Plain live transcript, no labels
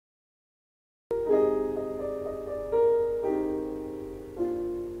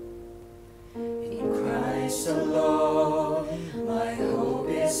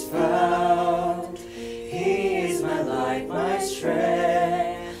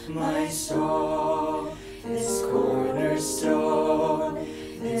soul, this cornerstone,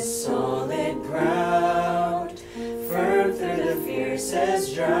 this solid ground, firm through the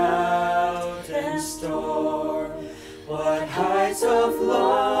fiercest drought and storm. What heights of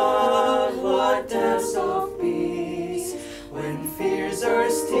love, what depths of peace, when fears are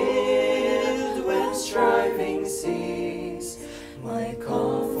stilled, when striving cease. My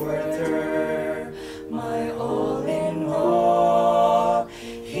comforter, my all in all,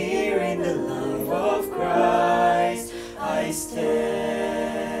 here in the love of Christ I stand.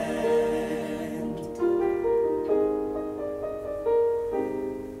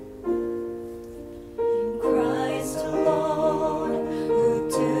 In Christ alone, who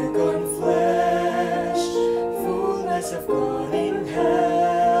took on flesh, fullness of God in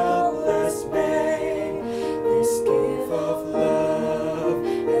helpless babe, this gift of love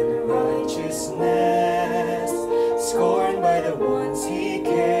and righteousness, scorned by the ones he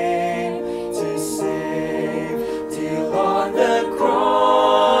came to save, till on the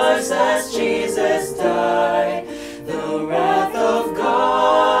cross as Jesus died, the wrath of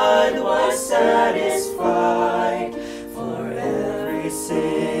God was satisfied. For every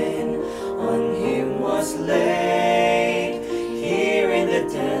sin on him was laid, here in the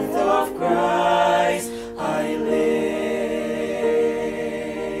death of Christ I live.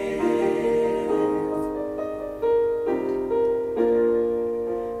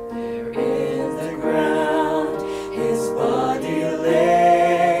 There in the ground his body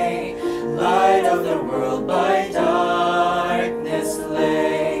lay, light of the world by darkness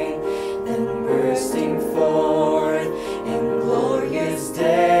slain, then bursting forth in glorious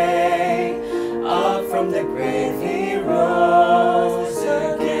day, up from the grave he rose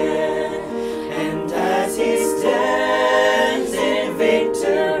again. And as he stands in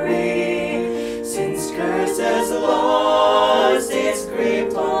victory, sin's curse has lost its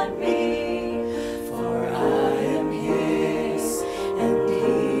grip on me. For I am his and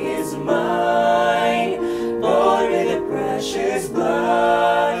he is mine, bought with the precious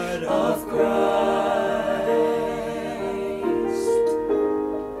blood of Christ.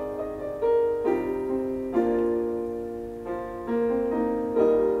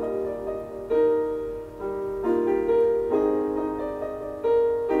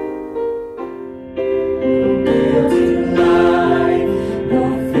 Guilt in life, no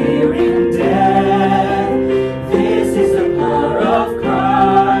fear in death, this is the power of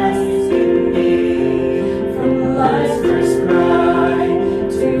Christ in me. From life's first cry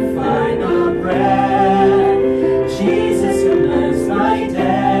to final breath, Jesus commands my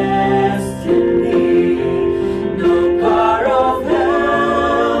destiny. No power of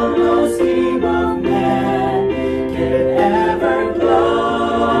hell, no scheme of man can ever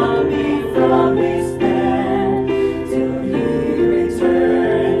block me from his hand, till he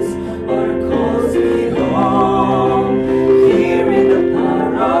returns or calls me home. Here in the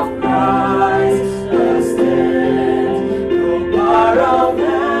power of Christ I'll stand. No power of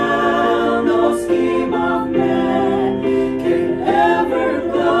hell, no scheme of man can ever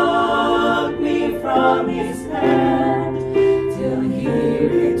block me from his hand, till he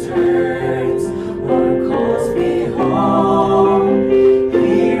returns or calls me home.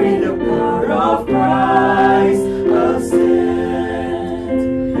 Here in the power of Christ I'll stand. He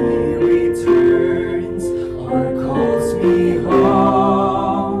returns or calls me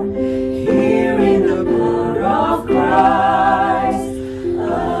home. Here in the power of Christ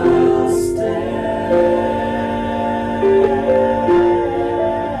I'll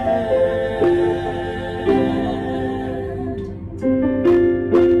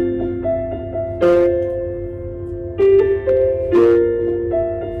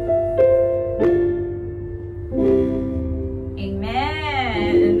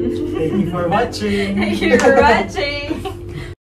Amen. Thank you for watching. Thank you for watching.